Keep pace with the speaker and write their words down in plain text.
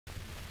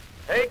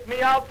Take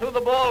Me Out to the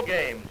Ball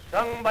Game,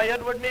 sung by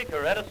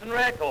Meeker, Edison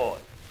record.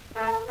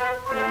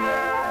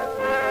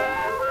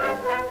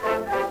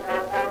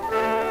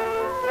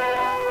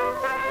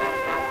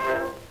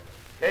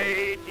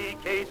 J.T.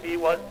 Casey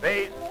was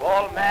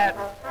baseball mad,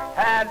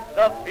 had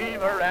the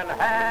fever and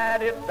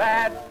had it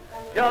bad,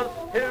 just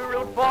to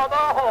root for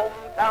the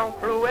hometown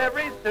crew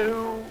every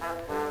Sue.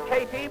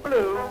 Katie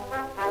Blue.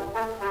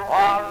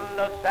 On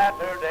a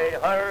Saturday,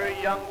 her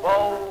young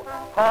beau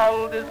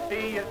called to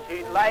see if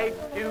she'd like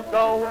to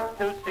go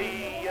to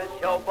see a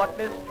show, but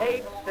Miss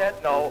Kate said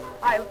no.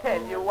 I'll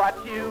tell you what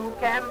you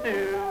can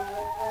do.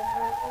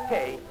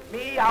 Take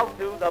me out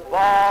to the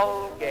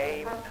ball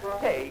game.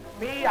 Take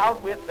me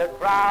out with the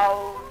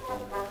crowd.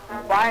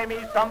 Buy me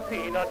some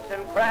peanuts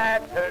and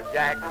cracker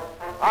jack.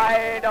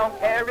 I don't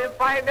care if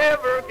I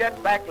never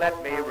get back.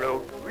 Let me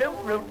root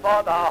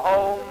for the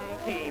home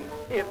team.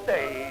 If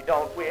they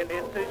don't win,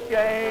 it's a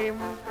shame.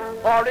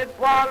 For it's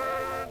 1,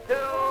 2,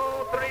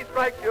 3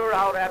 strikes, you're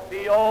out at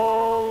the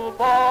old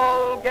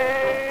ball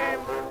game.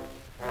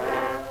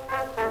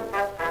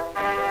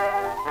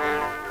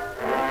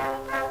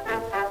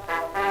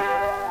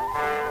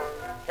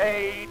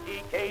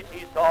 J.T.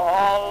 Casey saw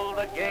all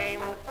the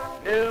games,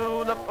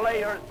 knew the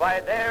players by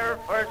their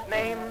first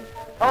names,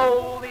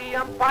 told the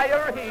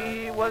umpire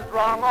he was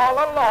wrong all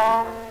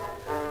along,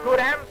 good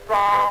and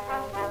strong.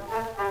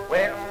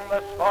 When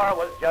the score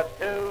was just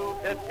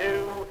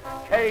 2-2,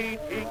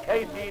 J.T.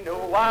 Casey knew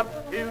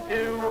what to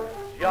do.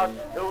 Just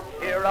to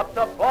cheer up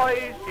the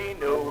boys she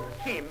knew,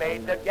 she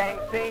made the gang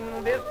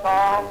sing this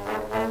song.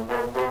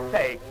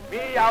 Take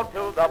me out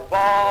to the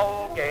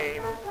ball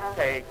game.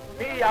 Take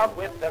me out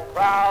with the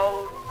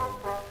crowd.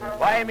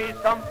 Buy me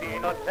some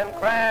peanuts and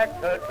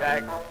cracker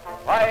jack.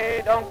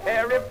 I don't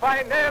care if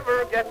I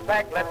never get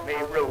back. Let me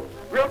root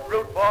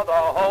for the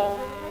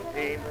home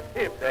team.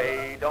 If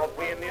they don't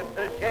win, it's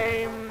a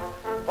shame.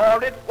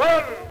 For it's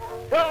 1,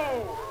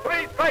 2,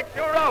 3 strikes,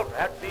 you're out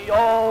at the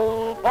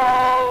old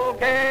ball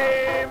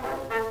game.